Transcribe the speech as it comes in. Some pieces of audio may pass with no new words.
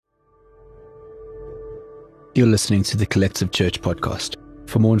You're listening to the Collective Church podcast.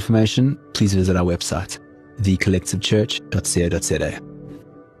 For more information, please visit our website, thecollectivechurch.co.za.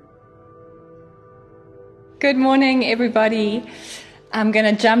 Good morning, everybody. I'm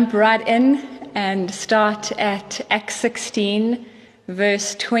going to jump right in and start at Acts 16,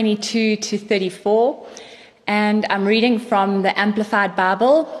 verse 22 to 34. And I'm reading from the Amplified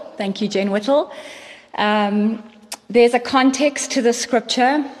Bible. Thank you, Jen Whittle. There's a context to the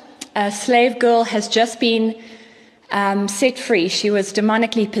scripture. A slave girl has just been set free. She was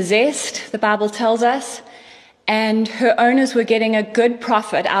demonically possessed, the Bible tells us, and her owners were getting a good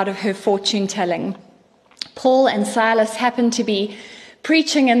profit out of her fortune telling. Paul and Silas happened to be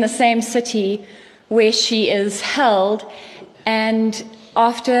preaching in the same city where she is held, and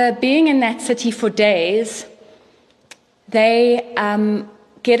after being in that city for days, they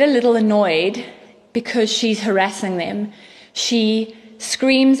get a little annoyed because she's harassing them. She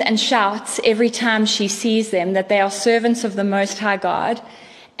screams and shouts every time she sees them that they are servants of the Most High God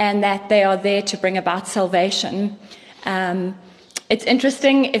and that they are there to bring about salvation. It's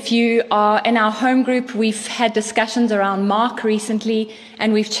interesting, if you are in our home group, we've had discussions around Mark recently,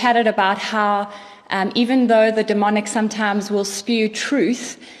 and we've chatted about how even though the demonic sometimes will spew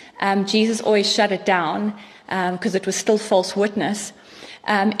truth, Jesus always shut it down because it was still false witness.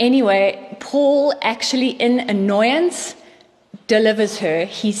 Anyway, Paul actually in annoyance delivers her.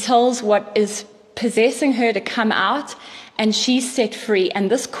 He tells what is possessing her to come out, and she's set free. And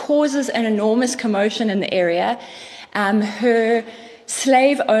this causes an enormous commotion in the area. Her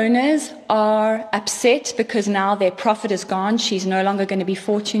slave owners are upset because now their profit is gone. She's no longer going to be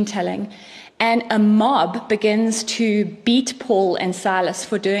fortune telling. And a mob begins to beat Paul and Silas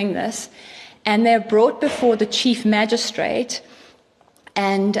for doing this. And they're brought before the chief magistrate,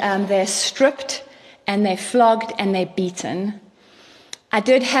 and they're stripped and they're flogged and they're beaten. I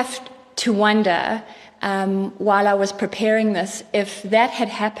did have to wonder while I was preparing this, if that had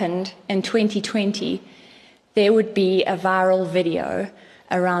happened in 2020, there would be a viral video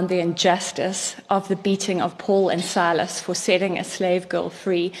around the injustice of the beating of Paul and Silas for setting a slave girl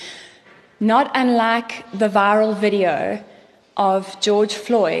free. Not unlike the viral video of George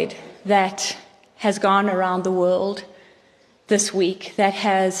Floyd that has gone around the world this week, that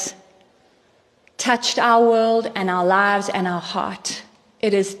has touched our world and our lives and our heart.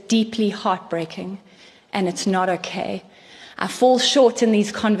 It is deeply heartbreaking, and it's not okay. I fall short in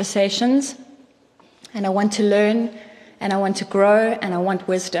these conversations, and I want to learn, and I want to grow, and I want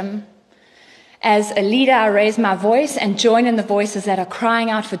wisdom. As a leader, I raise my voice and join in the voices that are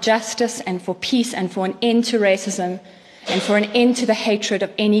crying out for justice and for peace and for an end to racism and for an end to the hatred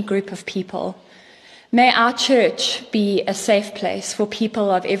of any group of people. May our church be a safe place for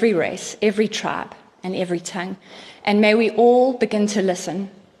people of every race, every tribe, and every tongue. And may we all begin to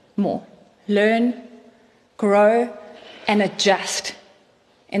listen more, learn, grow, and adjust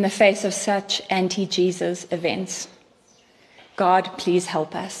in the face of such anti-Jesus events. God, please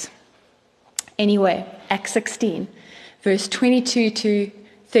help us. Anyway, Acts 16, verse 22 to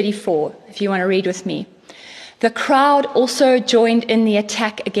 34, if you want to read with me. The crowd also joined in the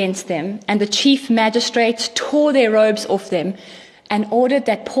attack against them, and the chief magistrates tore their robes off them and ordered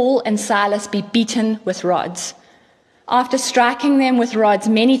that Paul and Silas be beaten with rods. After striking them with rods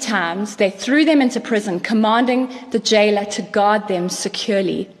many times, they threw them into prison, commanding the jailer to guard them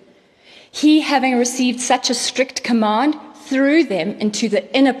securely. He, having received such a strict command, threw them into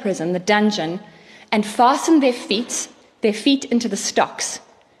the inner prison, the dungeon, and fastened their feet into the stocks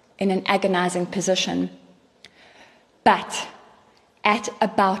in an agonizing position. But at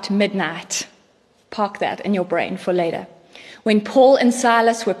about midnight, park that in your brain for later, when Paul and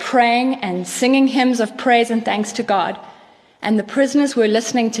Silas were praying and singing hymns of praise and thanks to God, and the prisoners were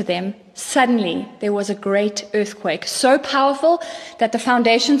listening to them, suddenly there was a great earthquake, so powerful that the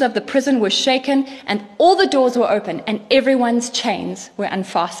foundations of the prison were shaken, and all the doors were open, and everyone's chains were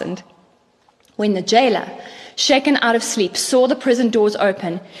unfastened. When the jailer, shaken out of sleep, saw the prison doors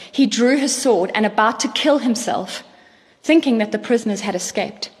open, he drew his sword and about to kill himself, thinking that the prisoners had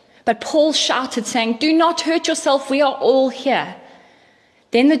escaped. But Paul shouted, saying, "Do not hurt yourself, we are all here."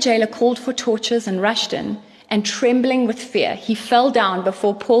 Then the jailer called for torches and rushed in, and trembling with fear, he fell down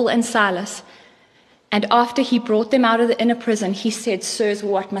before Paul and Silas. And after he brought them out of the inner prison, he said, "Sirs,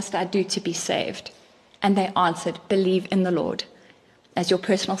 what must I do to be saved?" And they answered, "Believe in the Lord as your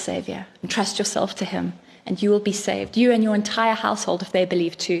personal Savior, and trust yourself to him, and you will be saved, you and your entire household, if they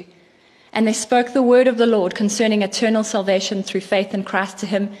believe too." And they spoke the word of the Lord concerning eternal salvation through faith in Christ to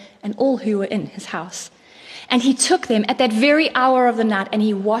him and all who were in his house. And he took them at that very hour of the night, and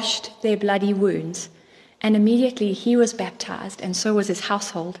he washed their bloody wounds and immediately he was baptized, and so was his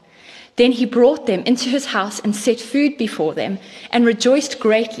household. Then he brought them into his house and set food before them, and rejoiced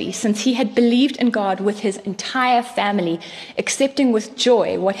greatly, since he had believed in God with his entire family, accepting with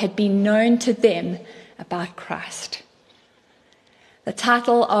joy what had been known to them about Christ. The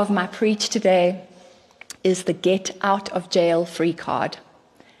title of my preach today is the Get Out of Jail Free Card.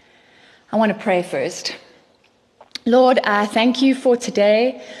 I want to pray first. Lord, I thank you for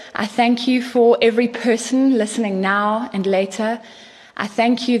today. I thank you for every person listening now and later. I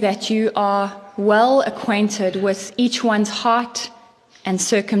thank you that you are well acquainted with each one's heart and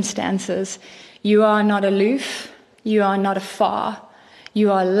circumstances. You are not aloof. You are not afar.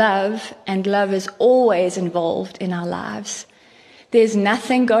 You are love, and love is always involved in our lives. There's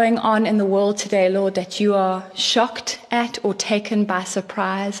nothing going on in the world today, Lord, that you are shocked at or taken by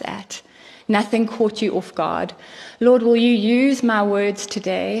surprise at. Nothing caught you off guard. Lord, will you use my words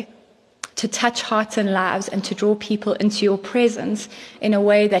today to touch hearts and lives and to draw people into your presence in a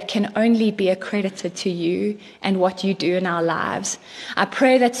way that can only be accredited to you and what you do in our lives. I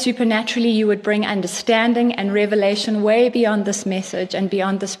pray that supernaturally you would bring understanding and revelation way beyond this message and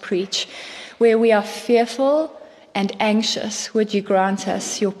beyond this preach. Where we are fearful and anxious, would you grant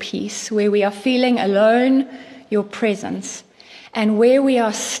us your peace? Where we are feeling alone, your presence. And where we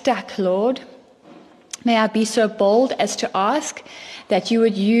are stuck, Lord, may I be so bold as to ask that you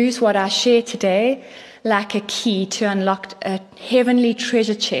would use what I share today like a key to unlock a heavenly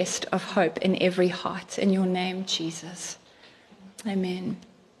treasure chest of hope in every heart. In your name, Jesus. Amen.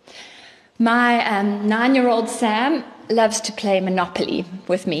 My 9-year-old Sam loves to play Monopoly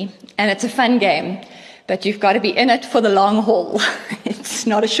with me, and it's a fun game, but you've got to be in it for the long haul. It's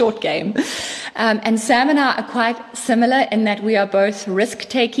not a short game. And Sam and I are quite similar in that we are both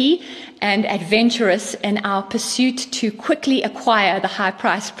risk-takey and adventurous in our pursuit to quickly acquire the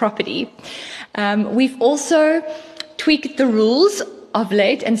high-priced property. We've also tweaked the rules of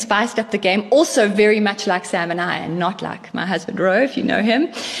late and spiced up the game, also very much like Sam and I, and not like my husband Ro, if you know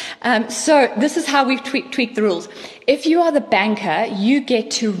him. So this is how we've tweaked the rules. If you are the banker, you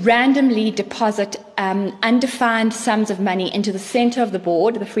get to randomly deposit undefined sums of money into the center of the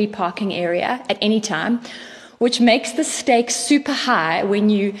board, the free parking area, at any time, which makes the stakes super high when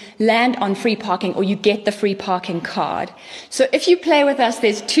you land on free parking or you get the free parking card. So if you play with us,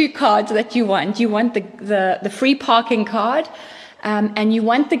 there's 2 cards that you want. You want the free parking card, and you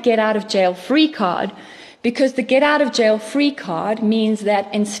want the get out of jail free card, because the get out of jail free card means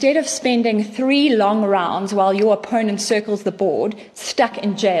that instead of spending 3 long rounds while your opponent circles the board, stuck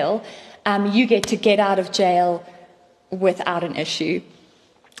in jail, you get to get out of jail without an issue.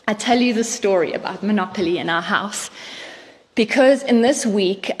 I tell you the story about Monopoly in our house because in this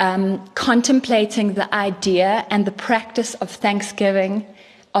week, contemplating the idea and the practice of Thanksgiving,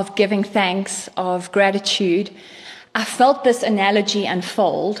 of giving thanks, of gratitude, I felt this analogy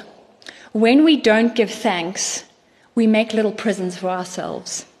unfold. When we don't give thanks, we make little prisons for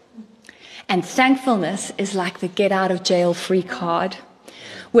ourselves. And thankfulness is like the get out of jail free card.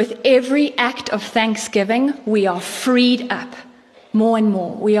 With every act of thanksgiving, we are freed up more and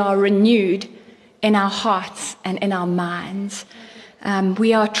more. We are renewed in our hearts and in our minds.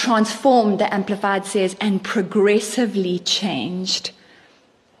 We are transformed, the Amplified says, and progressively changed.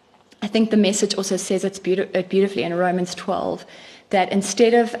 I think the Message also says it beautifully in Romans 12, that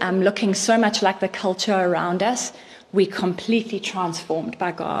instead of looking so much like the culture around us, we're completely transformed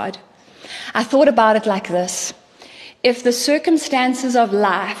by God. I thought about it like this. If the circumstances of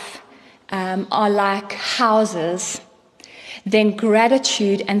life are like houses, then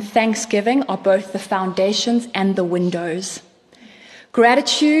gratitude and thanksgiving are both the foundations and the windows.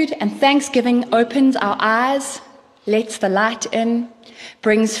 Gratitude and thanksgiving opens our eyes, lets the light in,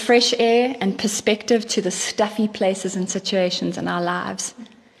 brings fresh air and perspective to the stuffy places and situations in our lives.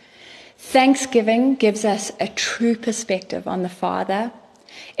 Thanksgiving gives us a true perspective on the Father.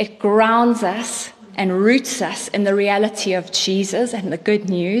 It grounds us and roots us in the reality of Jesus and the good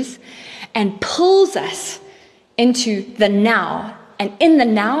news, and pulls us into the now. And in the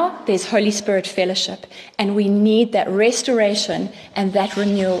now, there's Holy Spirit fellowship, and we need that restoration and that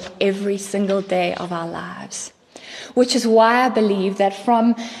renewal every single day of our lives. Which is why I believe that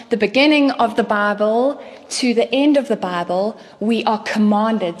from the beginning of the Bible to the end of the Bible, we are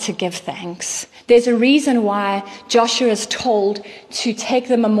commanded to give thanks. There's a reason why Joshua is told to take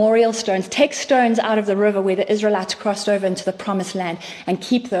the memorial stones, take stones out of the river where the Israelites crossed over into the promised land, and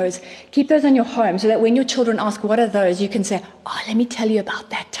keep those in your home, so that when your children ask, what are those? You can say, oh, let me tell you about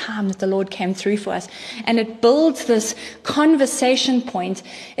that time that the Lord came through for us. And it builds this conversation point.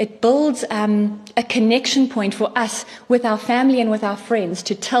 It builds a connection point for us with our family and with our friends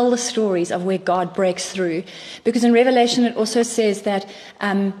to tell the stories of where God breaks through. Because in Revelation it also says that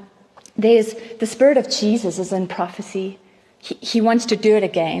there's the Spirit of Jesus is in prophecy. He wants to do it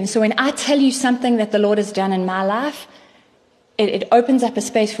again. So when I tell you something that the Lord has done in my life, it opens up a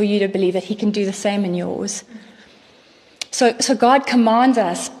space for you to believe that He can do the same in yours. So God commands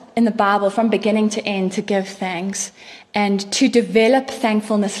us in the Bible from beginning to end to give thanks and to develop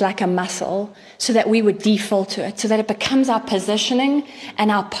thankfulness like a muscle so that we would default to it, so that it becomes our positioning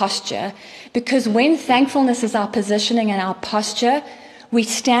and our posture. Because when thankfulness is our positioning and our posture, we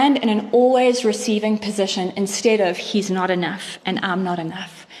stand in an always receiving position instead of He's not enough and I'm not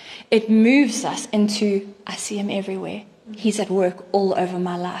enough. It moves us into, I see Him everywhere. He's at work all over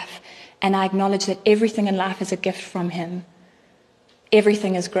my life. And I acknowledge that everything in life is a gift from Him.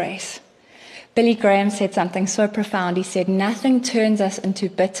 Everything is grace. Billy Graham said something so profound. He said, nothing turns us into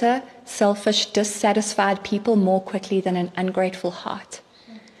bitter, selfish, dissatisfied people more quickly than an ungrateful heart.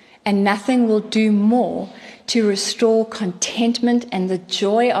 And nothing will do more to restore contentment and the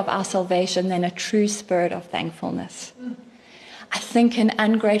joy of our salvation than a true spirit of thankfulness. I think an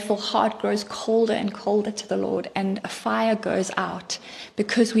ungrateful heart grows colder and colder to the Lord, and a fire goes out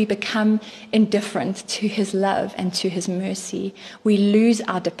because we become indifferent to His love and to His mercy. We lose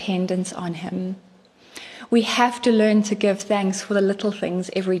our dependence on Him. We have to learn to give thanks for the little things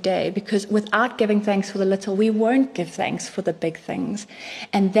every day, because without giving thanks for the little, we won't give thanks for the big things.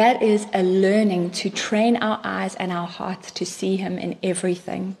 And that is a learning to train our eyes and our hearts to see Him in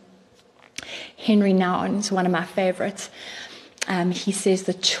everything. Henry Nouwen is one of my favorites. He says,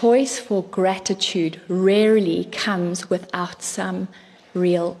 the choice for gratitude rarely comes without some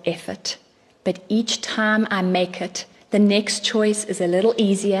real effort. But each time I make it, the next choice is a little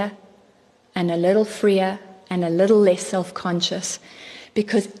easier and a little freer and a little less self-conscious,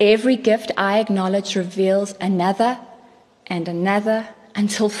 because every gift I acknowledge reveals another and another,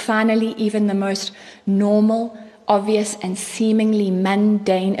 until finally even the most normal, obvious and seemingly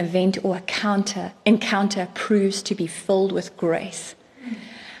mundane event or encounter proves to be filled with grace.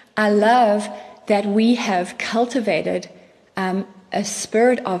 I love that we have cultivated a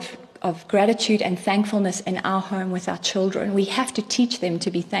spirit of gratitude and thankfulness in our home with our children. We have to teach them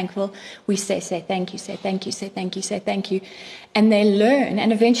to be thankful. We say thank you, say thank you, say thank you, say thank you. And they learn,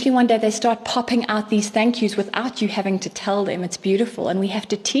 and eventually one day they start popping out these thank yous without you having to tell them. It's beautiful, and we have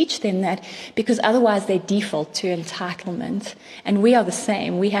to teach them that, because otherwise they default to entitlement. And we are the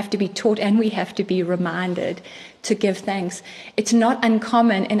same. We have to be taught and we have to be reminded to give thanks. It's not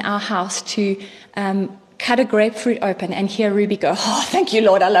uncommon in our house to cut a grapefruit open and hear Ruby go, oh, thank you,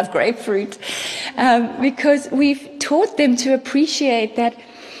 Lord, I love grapefruit. Because we've taught them to appreciate that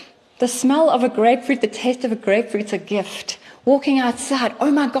the smell of a grapefruit, the taste of a grapefruit's a gift. Walking outside,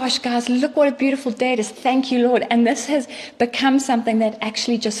 oh my gosh, guys, look what a beautiful day it is. Thank you, Lord. And this has become something that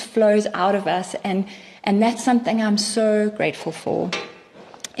actually just flows out of us. And that's something I'm so grateful for.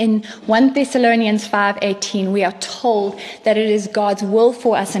 In 1 Thessalonians 5:18, we are told that it is God's will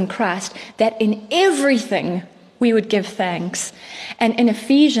for us in Christ that in everything we would give thanks. And in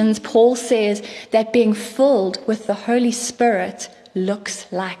Ephesians, Paul says that being filled with the Holy Spirit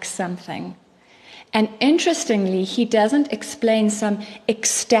looks like something. And interestingly, he doesn't explain some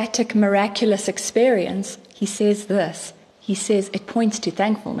ecstatic, miraculous experience. He says this. He says it points to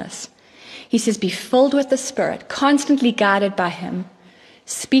thankfulness. He says, be filled with the Spirit, constantly guided by Him.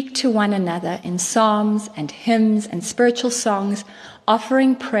 Speak to one another in psalms and hymns and spiritual songs,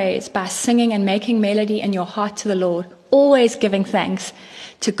 offering praise by singing and making melody in your heart to the Lord, always giving thanks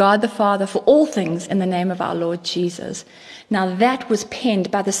to God the Father for all things in the name of our Lord Jesus. Now that was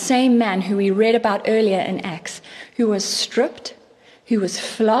penned by the same man who we read about earlier in Acts, who was stripped, who was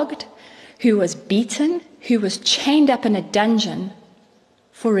flogged, who was beaten, who was chained up in a dungeon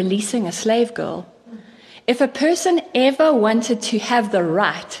for releasing a slave girl. If a person ever wanted to have the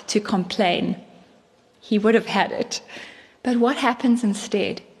right to complain, he would have had it. But what happens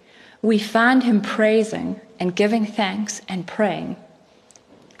instead? We find him praising and giving thanks and praying.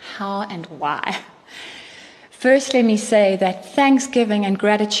 How and why? First, let me say that thanksgiving and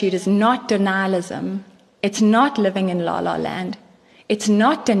gratitude is not denialism. It's not living in la-la land. It's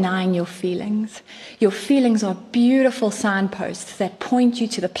not denying your feelings. Your feelings are beautiful signposts that point you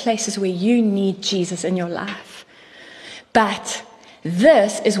to the places where you need Jesus in your life. But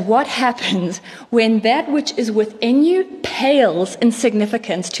this is what happens when that which is within you pales in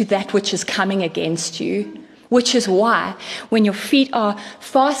significance to that which is coming against you. Which is why when your feet are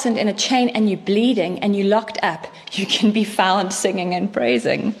fastened in a chain and you're bleeding and you're locked up, you can be found singing and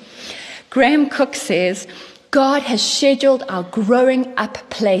praising. Graham Cook says, God has scheduled our growing up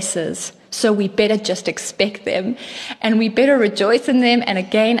places, so we better just expect them, and we better rejoice in them. And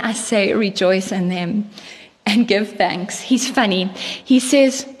again, I say rejoice in them and give thanks. He's funny. He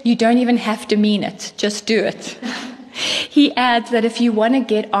says, you don't even have to mean it, just do it. He adds that if you want to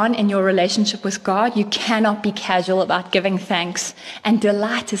get on in your relationship with God, you cannot be casual about giving thanks, and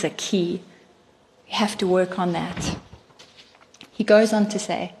delight is a key. You have to work on that. He goes on to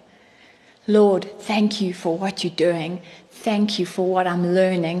say, Lord, thank you for what you're doing. Thank you for what I'm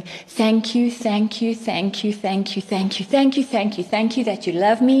learning. Thank you, thank you, thank you, thank you, thank you, thank you, thank you, thank you that you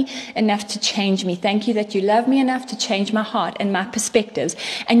love me enough to change me. Thank you that you love me enough to change my heart and my perspectives.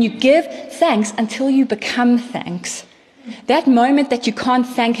 And you give thanks until you become thanks. That moment that you can't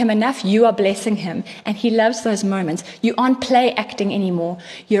thank him enough, you are blessing him. And he loves those moments. You aren't play acting anymore.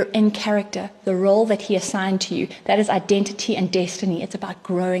 You're in character, the role that he assigned to you. That is identity and destiny. It's about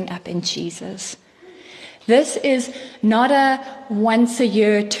growing up in Jesus. This is not a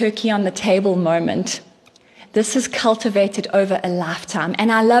once-a-year turkey on the table moment. This is cultivated over a lifetime.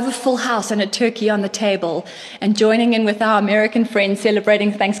 And I love a full house and a turkey on the table and joining in with our American friends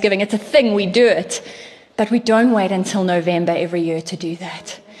celebrating Thanksgiving. It's a thing, we do it. But we don't wait until November every year to do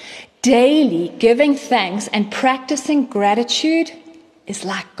that. Daily giving thanks and practicing gratitude is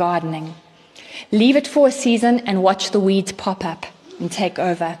like gardening. Leave it for a season and watch the weeds pop up and take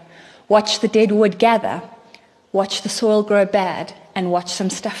over. Watch the dead wood gather. Watch the soil grow bad and watch some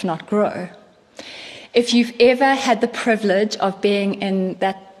stuff not grow. If you've ever had the privilege of being in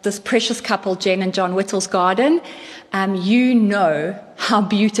this precious couple, Jen and John Whittle's garden, you know how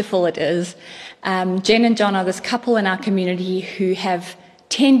beautiful it is. Jen and John are this couple in our community who have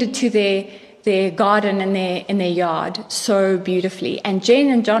tended to their garden in their yard so beautifully. And Jen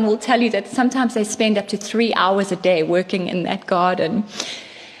and John will tell you that sometimes they spend up to 3 hours a day working in that garden.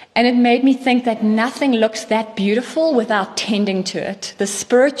 And it made me think that nothing looks that beautiful without tending to it. The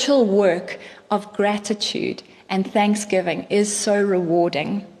spiritual work of gratitude and thanksgiving is so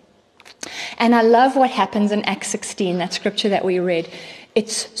rewarding. And I love what happens in Acts 16, that scripture that we read.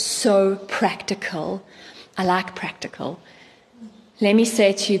 It's so practical. I like practical. Let me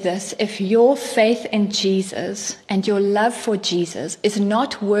say to you this. If your faith in Jesus and your love for Jesus is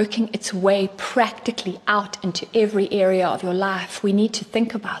not working its way practically out into every area of your life, we need to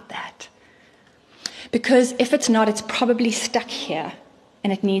think about that. Because if it's not, it's probably stuck here,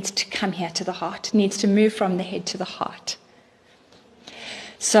 and it needs to come here to the heart. It needs to move from the head to the heart.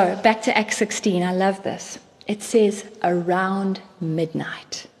 So back to Acts 16. I love this. It says around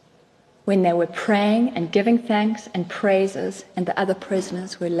midnight, when they were praying and giving thanks and praises, and the other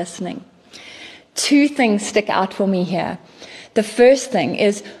prisoners were listening. 2 things stick out for me here. The first thing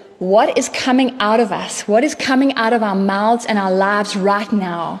is, what is coming out of us? What is coming out of our mouths and our lives right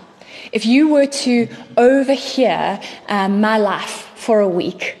now? If you were to overhear my life for a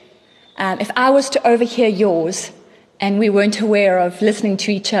week, if I was to overhear yours and we weren't aware of listening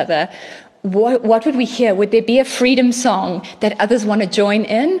to each other, what would we hear? Would there be a freedom song that others want to join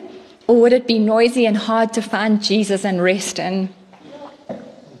in? Or would it be noisy and hard to find Jesus and rest in?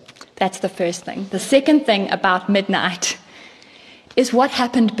 That's the first thing. The second thing about midnight is what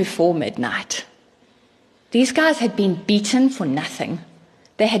happened before midnight. These guys had been beaten for nothing.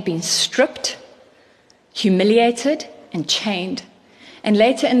 They had been stripped, humiliated, and chained. And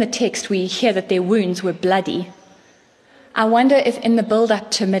later in the text, we hear that their wounds were bloody. I wonder if in the build-up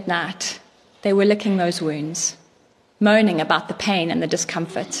to midnight, they were licking those wounds, moaning about the pain and the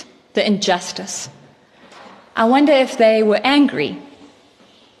discomfort, the injustice. I wonder if they were angry.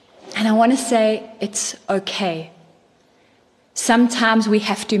 And I want to say it's okay. Sometimes we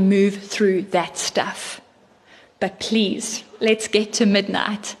have to move through that stuff. But please, let's get to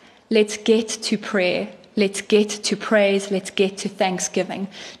midnight. Let's get to prayer. Let's get to praise. Let's get to thanksgiving.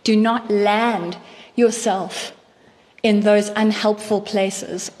 Do not land yourself in those unhelpful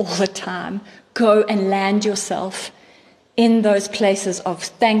places all the time. Go and land yourself in those places of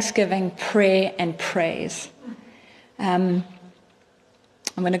thanksgiving, prayer, and praise. I'm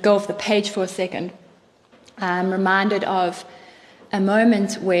going to go off the page for a second. I'm reminded of a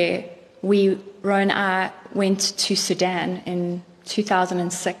moment where Ro and I went to Sudan in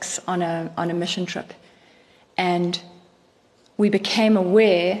 2006 on a mission trip. And we became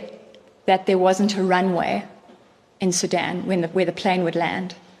aware that there wasn't a runway in Sudan where the plane would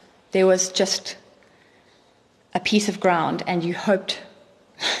land. There was just a piece of ground, and you hoped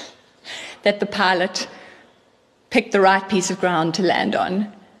that the pilot picked the right piece of ground to land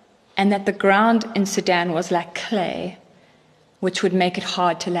on. and that the ground in Sudan was like clay, which would make it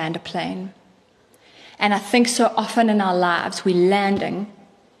hard to land a plane. And I think so often in our lives, we're landing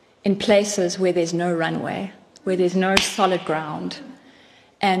in places where there's no runway, where there's no solid ground.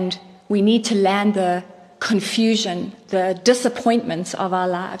 And we need to land the confusion, the disappointments of our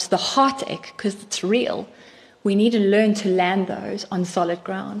lives, the heartache, because it's real. We need to learn to land those on solid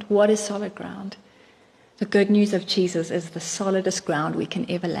ground. What is solid ground? The good news of Jesus is the solidest ground we can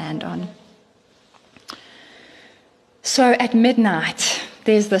ever land on. So at midnight,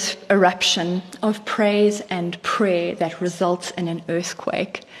 there's this eruption of praise and prayer that results in an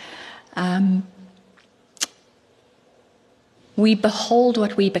earthquake. We behold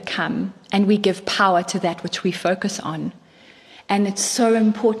what we become, and we give power to that which we focus on. And it's so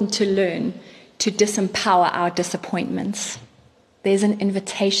important to learn to disempower our disappointments. There's an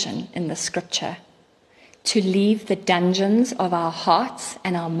invitation in the scripture to leave the dungeons of our hearts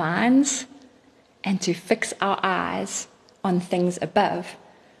and our minds and to fix our eyes on things above.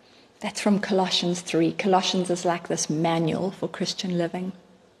 That's from Colossians 3. Colossians is like this manual for Christian living.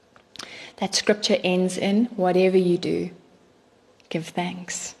 That scripture ends in, whatever you do, give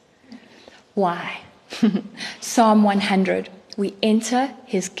thanks. Why? Psalm 100. We enter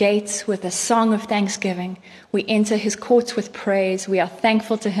his gates with a song of thanksgiving. We enter his courts with praise. We are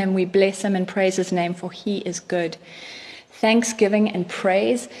thankful to him. We bless him and praise his name, for he is good. Thanksgiving and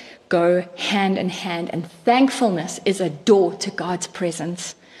praise go hand in hand, and thankfulness is a door to God's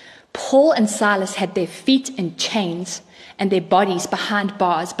presence. Paul and Silas had their feet in chains and their bodies behind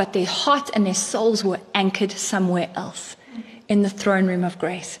bars, but their heart and their souls were anchored somewhere else, in the throne room of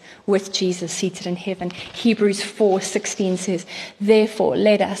grace, with Jesus seated in heaven. Hebrews 4:16 says, therefore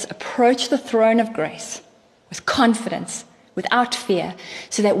let us approach the throne of grace with confidence, without fear,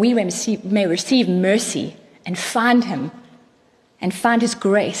 so that we may receive mercy and find him, and find his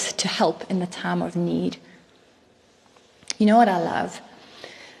grace to help in the time of need. You know what I love?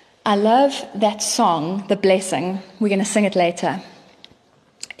 I love that song, The Blessing. We're going to sing it later.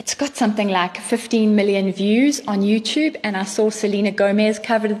 It's got something like 15 million views on YouTube, and I saw Selena Gomez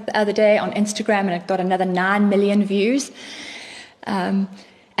covered it the other day on Instagram, and it got another 9 million views. And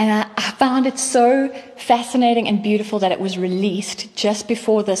I found it so fascinating and beautiful that it was released just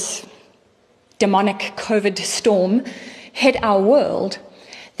before this demonic COVID storm hit our world.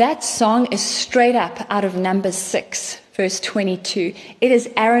 That song is straight up out of Numbers 6, verse 22. It is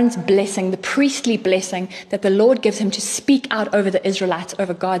Aaron's blessing, the priestly blessing that the Lord gives him to speak out over the Israelites,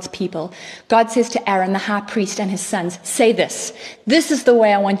 over God's people. God says to Aaron, the high priest, and his sons, say this. This is the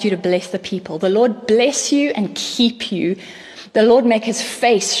way I want you to bless the people. The Lord bless you and keep you. The Lord make his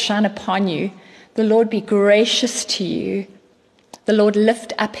face shine upon you. The Lord be gracious to you. The Lord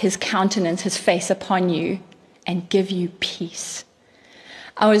lift up his countenance, his face upon you, and give you peace.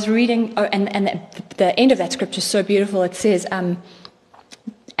 I was reading, and the end of that scripture is so beautiful. It says, Aaron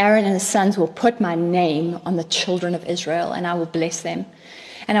and his sons will put my name on the children of Israel, and I will bless them.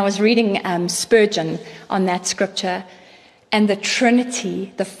 And I was reading Spurgeon on that scripture, and the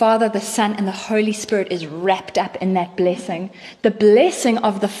Trinity, the Father, the Son, and the Holy Spirit is wrapped up in that blessing. The blessing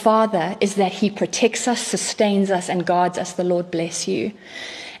of the Father is that he protects us, sustains us, and guards us. The Lord bless you.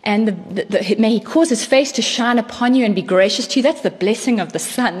 And may he cause his face to shine upon you and be gracious to you. That's the blessing of the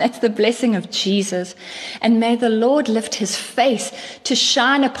Son. That's the blessing of Jesus. And may the Lord lift his face to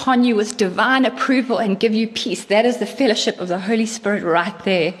shine upon you with divine approval and give you peace. That is the fellowship of the Holy Spirit right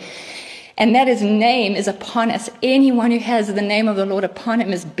there. And that his name is upon us. Anyone who has the name of the Lord upon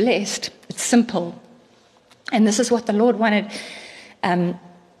him is blessed. It's simple. And this is what the Lord wanted,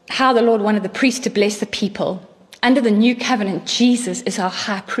 how the Lord wanted the priest to bless the people. Under the new covenant, Jesus is our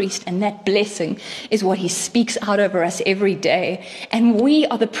high priest, and that blessing is what he speaks out over us every day. And we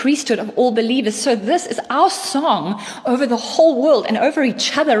are the priesthood of all believers. So this is our song over the whole world and over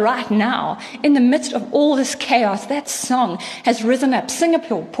each other right now. In the midst of all this chaos, that song has risen up.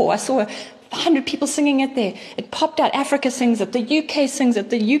 Singapore, I saw 100 people singing it there. It popped out. Africa sings it. The UK sings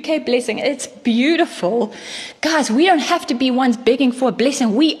it. The UK blessing. It's beautiful. Guys, we don't have to be ones begging for a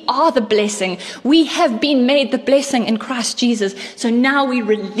blessing. We are the blessing. We have been made the blessing in Christ Jesus. So now we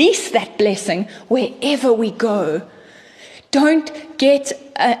release that blessing wherever we go. Don't get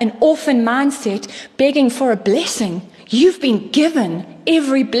an orphan mindset begging for a blessing. You've been given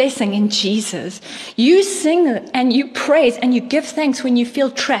every blessing in Jesus. You sing and you praise and you give thanks when you feel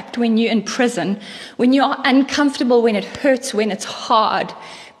trapped, when you're in prison, when you are uncomfortable, when it hurts, when it's hard,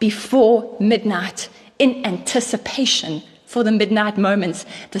 before midnight, in anticipation for the midnight moments,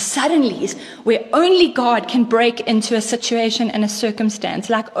 the suddenlies, where only God can break into a situation and a circumstance,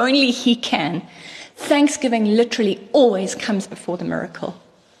 like only he can. Thanksgiving literally always comes before the miracle.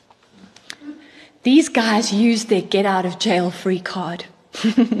 These guys used their get out of jail free card.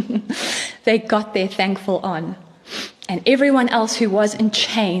 They got their thankful on. And everyone else who was in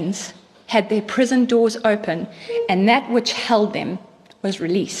chains had their prison doors open, and that which held them was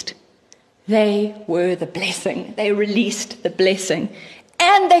released. They were the blessing. They released the blessing.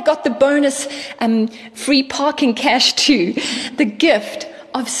 And they got the bonus free parking cash too. The gift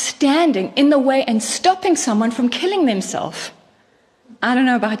of standing in the way and stopping someone from killing themselves. I don't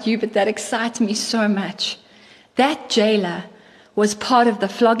know about you, but that excites me so much. That jailer was part of the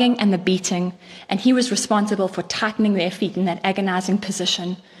flogging and the beating, and he was responsible for tightening their feet in that agonizing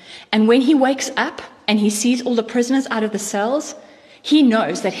position. And when he wakes up and he sees all the prisoners out of the cells, he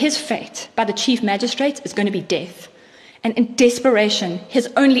knows that his fate by the chief magistrate is going to be death. And in desperation, his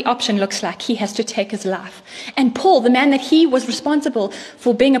only option looks like he has to take his life. And Paul, the man that he was responsible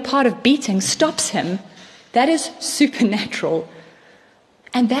for being a part of beating, stops him. That is supernatural.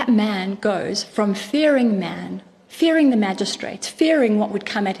 And that man goes from fearing man, fearing the magistrates, fearing what would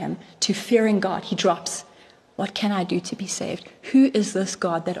come at him, to fearing God. He drops. What can I do to be saved? Who is this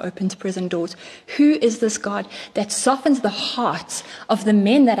God that opens prison doors? Who is this God that softens the hearts of the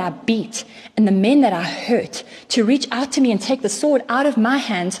men that I beat and the men that I hurt to reach out to me and take the sword out of my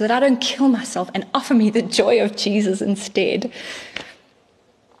hand so that I don't kill myself and offer me the joy of Jesus instead?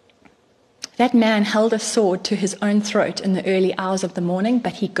 That man held a sword to his own throat in the early hours of the morning,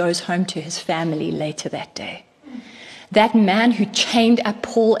 but he goes home to his family later that day. That man who chained up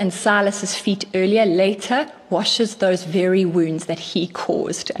Paul and Silas's feet earlier, later washes those very wounds that he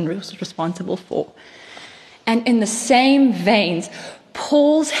caused and was responsible for. And in the same veins,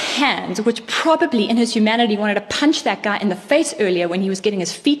 Paul's hands, which probably in his humanity wanted to punch that guy in the face earlier when he was getting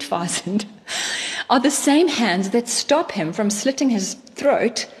his feet fastened, are the same hands that stop him from slitting his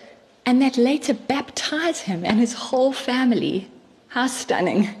throat and that later baptize him and his whole family. How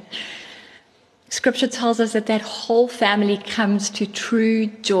stunning. Scripture tells us that that whole family comes to true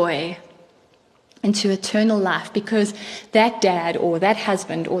joy and to eternal life because that dad or that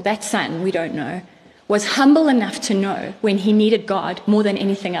husband or that son, we don't know, was humble enough to know when he needed God more than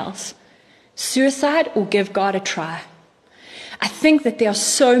anything else. Suicide or give God a try. I think that there are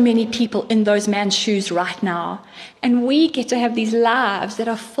so many people in those men's shoes right now, and we get to have these lives that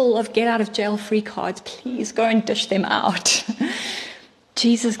are full of get out of jail free cards. Please go and dish them out.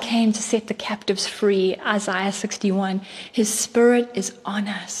 Jesus came to set the captives free, Isaiah 61. His Spirit is on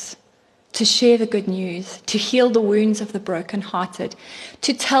us to share the good news, to heal the wounds of the brokenhearted,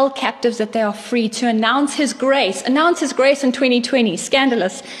 to tell captives that they are free, to announce His grace in 2020,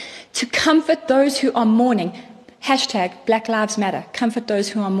 scandalous, to comfort those who are mourning. Hashtag Black Lives Matter, comfort those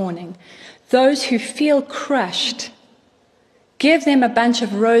who are mourning. Those who feel crushed, give them a bunch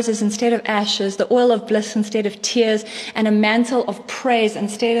of roses instead of ashes, the oil of bliss instead of tears, and a mantle of praise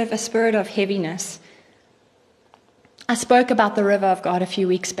instead of a spirit of heaviness. I spoke about the river of God a few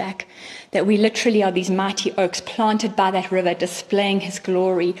weeks back, that we literally are these mighty oaks planted by that river, displaying His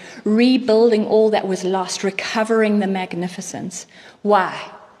glory, rebuilding all that was lost, recovering the magnificence.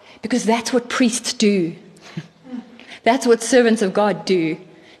 Why? Because that's what priests do. That's what servants of God do.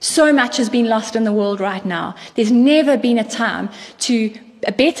 So much has been lost in the world right now. There's never been a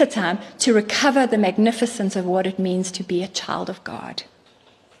better time to recover the magnificence of what it means to be a child of God.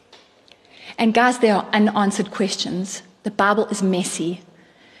 And guys, there are unanswered questions. The Bible is messy.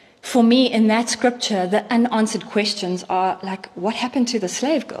 For me, in that scripture, the unanswered questions are like, what happened to the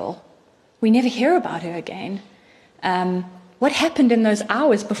slave girl? We never hear about her again. What happened in those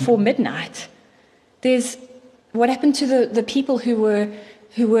hours before midnight? What happened to the people who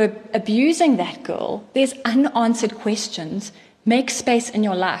were abusing that girl? There's unanswered questions. Make space in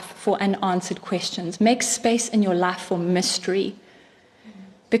your life for unanswered questions. Make space in your life for mystery.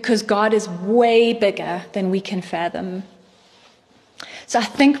 Because God is way bigger than we can fathom. So I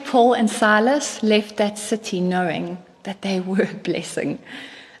think Paul and Silas left that city knowing that they were a blessing.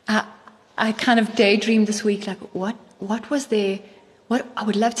 I kind of daydreamed this week, like, what was their... What I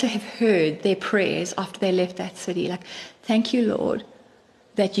would love to have heard their prayers after they left that city. Like, thank you, Lord,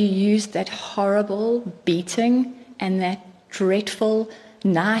 that you used that horrible beating and that dreadful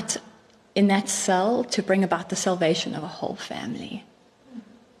night in that cell to bring about the salvation of a whole family.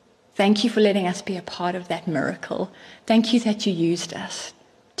 Thank you for letting us be a part of that miracle. Thank you that you used us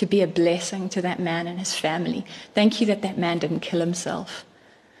to be a blessing to that man and his family. Thank you that that man didn't kill himself.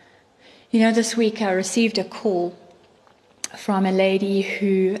 You know, this week I received a call from a lady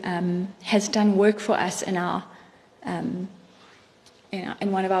who has done work for us in our, in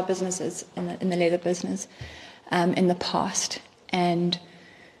one of our businesses, in the leather business, in the past, and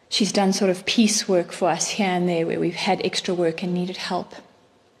she's done sort of piecework for us here and there where we've had extra work and needed help.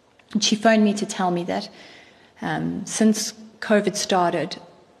 And she phoned me to tell me that since COVID started,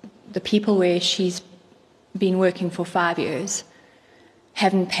 the people where she's been working for 5 years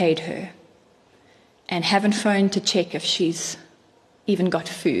haven't paid her and haven't phoned to check if she's even got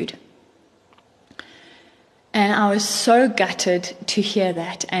food. And I was so gutted to hear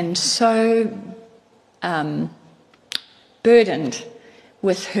that, and so burdened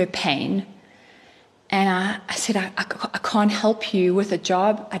with her pain. And I said, I can't help you with a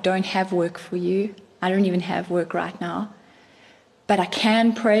job. I don't have work for you. I don't even have work right now. But I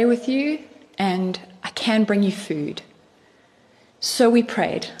can pray with you, and I can bring you food. So we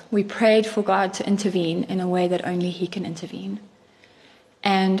prayed. We prayed for God to intervene in a way that only He can intervene.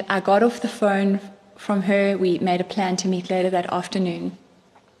 And I got off the phone from her. We made a plan to meet later that afternoon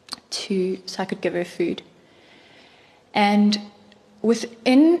so I could give her food. And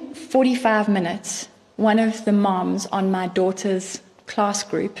within 45 minutes, one of the moms on my daughter's class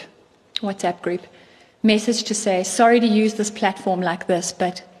group, WhatsApp group, messaged to say, sorry to use this platform like this,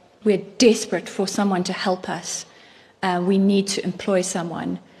 but we're desperate for someone to help us. We need to employ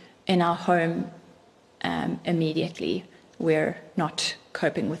someone in our home immediately. We're not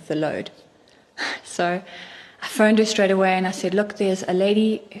coping with the load. So I phoned her straight away and I said, look, there's a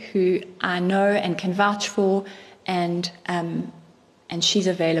lady who I know and can vouch for, and she's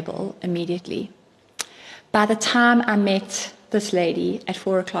available immediately. By the time I met this lady at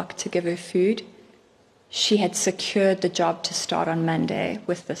 4 o'clock to give her food, she had secured the job to start on Monday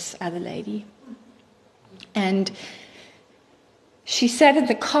with this other lady. And she sat in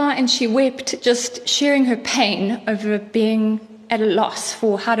the car and she wept, just sharing her pain over being at a loss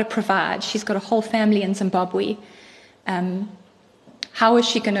for how to provide. She's got a whole family in Zimbabwe. How is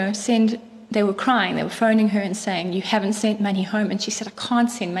she going to send? They were crying. They were phoning her and saying, you haven't sent money home. And she said, I can't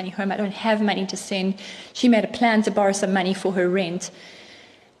send money home. I don't have money to send. She made a plan to borrow some money for her rent.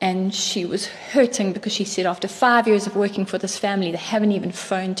 And she was hurting because she said, after 5 years of working for this family, they haven't even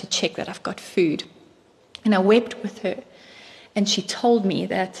phoned to check that I've got food. And I wept with her. And she told me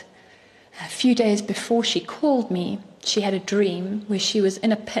that a few days before she called me, she had a dream where she was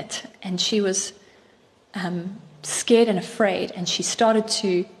in a pit and she was scared and afraid. And she started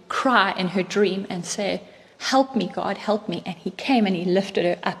to cry in her dream and say, help me, God, help me. And He came and He lifted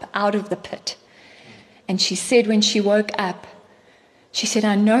her up out of the pit. And she said when she woke up, she said,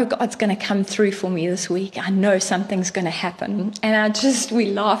 I know God's going to come through for me this week. I know something's going to happen. And we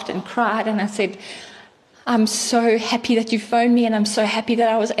laughed and cried. And I said, I'm so happy that you phoned me, and I'm so happy that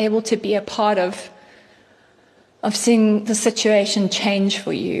I was able to be a part of seeing the situation change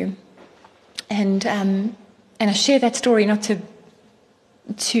for you. And I share that story not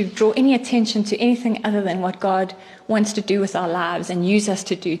to draw any attention to anything other than what God wants to do with our lives and use us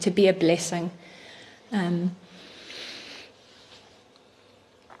to do, to be a blessing.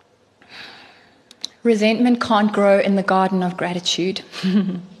 Resentment can't grow in the garden of gratitude.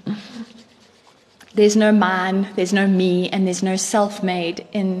 There's no mine, there's no me, and there's no self-made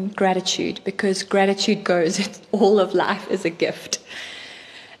in gratitude, because gratitude goes, all of life is a gift.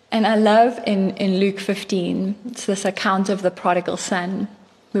 And I love in Luke 15, it's this account of the prodigal son,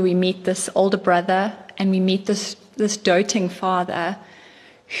 where we meet this older brother and we meet this doting father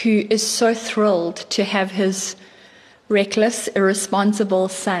who is so thrilled to have his reckless, irresponsible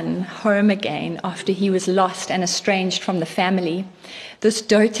son home again after he was lost and estranged from the family. This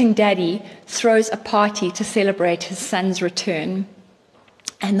doting daddy throws a party to celebrate his son's return.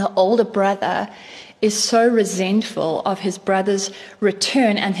 And the older brother is so resentful of his brother's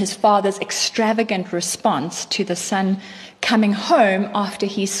return and his father's extravagant response to the son coming home after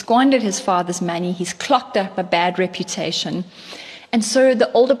he's squandered his father's money. He's clocked up a bad reputation. And so the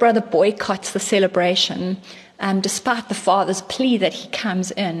older brother boycotts the celebration. Despite the father's plea that he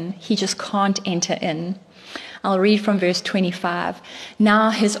comes in, he just can't enter in. I'll read from verse 25. Now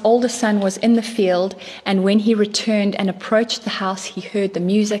his older son was in the field, and when he returned and approached the house, he heard the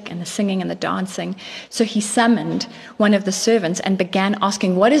music and the singing and the dancing. So he summoned one of the servants and began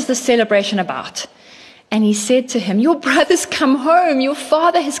asking, what is the celebration about? And he said to him, your brother's come home. Your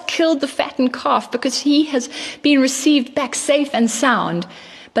father has killed the fattened calf because he has been received back safe and sound.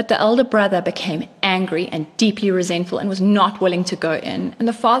 But the elder brother became angry and deeply resentful and was not willing to go in. And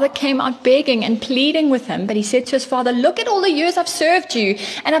the father came out begging and pleading with him. But he said to his father, look at all the years I've served you,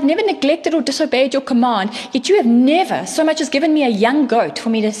 and I've never neglected or disobeyed your command. Yet you have never so much as given me a young goat for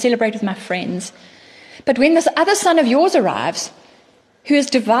me to celebrate with my friends. But when this other son of yours arrives, who has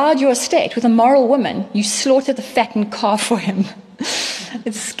devoured your estate with a moral woman, you slaughter the fattened calf for him.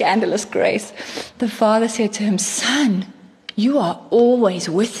 It's scandalous grace. The father said to him, son, you are always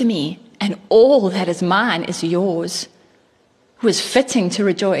with me, and all that is mine is yours. who is fitting to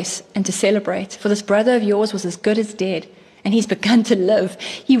rejoice and to celebrate. For this brother of yours was as good as dead, and he's begun to live.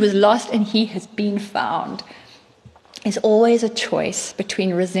 He was lost, and he has been found. There's always a choice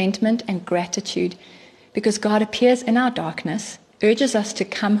between resentment and gratitude, because God appears in our darkness, urges us to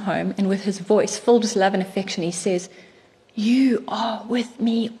come home, and with his voice filled with love and affection, he says, "You are with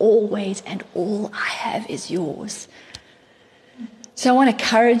me always, and all I have is yours." So I want to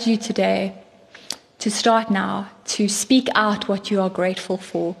encourage you today to start now, to speak out what you are grateful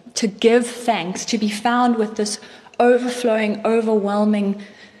for, to give thanks, to be found with this overflowing, overwhelming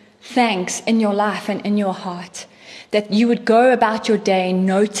thanks in your life and in your heart, that you would go about your day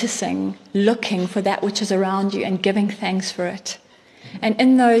noticing, looking for that which is around you and giving thanks for it. And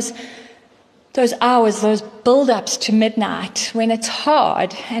in those hours, those build-ups to midnight, when it's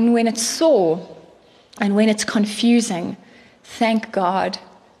hard and when it's sore and when it's confusing, thank God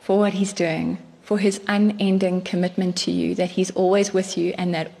for what he's doing, for his unending commitment to you, that he's always with you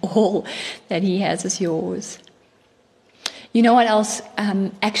and that all that he has is yours. You know what else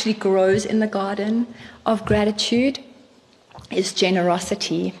actually grows in the garden of gratitude is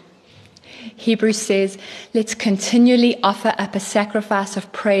generosity. Hebrews says, let's continually offer up a sacrifice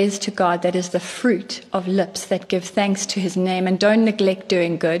of praise to God that is the fruit of lips that give thanks to his name, and don't neglect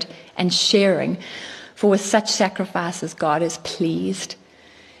doing good and sharing, for with such sacrifices God is pleased.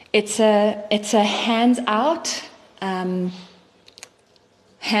 It's a hands out,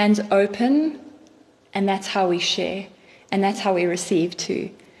 hands open, and that's how we share, and that's how we receive too.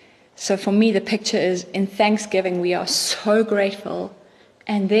 So for me, the picture is in Thanksgiving, we are so grateful,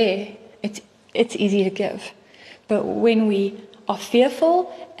 and there, it's easy to give. But when we are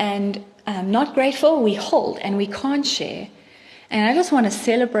fearful and not grateful, we hold and we can't share. And I just want to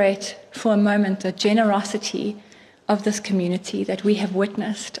celebrate for a moment the generosity of this community that we have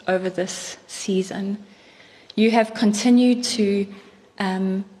witnessed over this season. You have continued to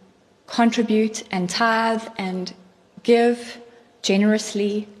contribute and tithe and give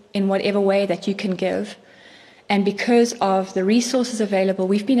generously in whatever way that you can give. And because of the resources available,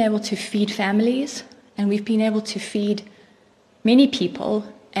 we've been able to feed families, and we've been able to feed many people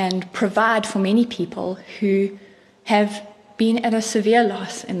and provide for many people who have been at a severe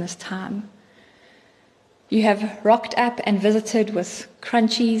loss in this time. You have rocked up and visited with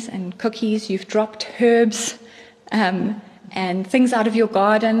crunchies and cookies. You've dropped herbs and things out of your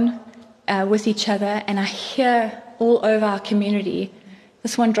garden with each other. And I hear all over our community,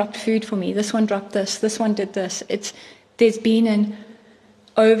 this one dropped food for me, this one dropped this one did this. There's been an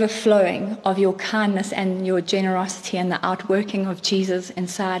overflowing of your kindness and your generosity and the outworking of Jesus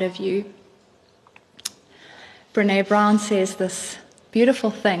inside of you. Brene Brown says this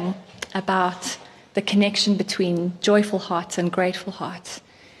beautiful thing about the connection between joyful hearts and grateful hearts,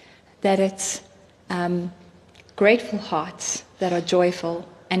 that it's grateful hearts that are joyful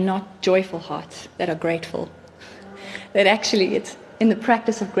and not joyful hearts that are grateful. That actually it's in the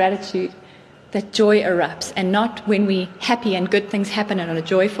practice of gratitude that joy erupts, and not when we happy and good things happen and are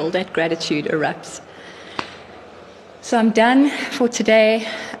joyful that gratitude erupts. So I'm done for today.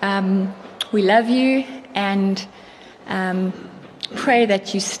 We love you and pray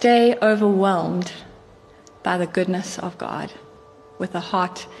that you stay overwhelmed by the goodness of God with a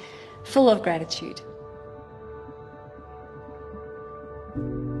heart full of gratitude.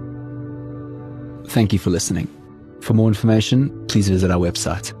 Thank you for listening. For more information, please visit our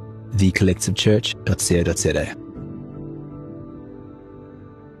website, thecollectivechurch.co.za.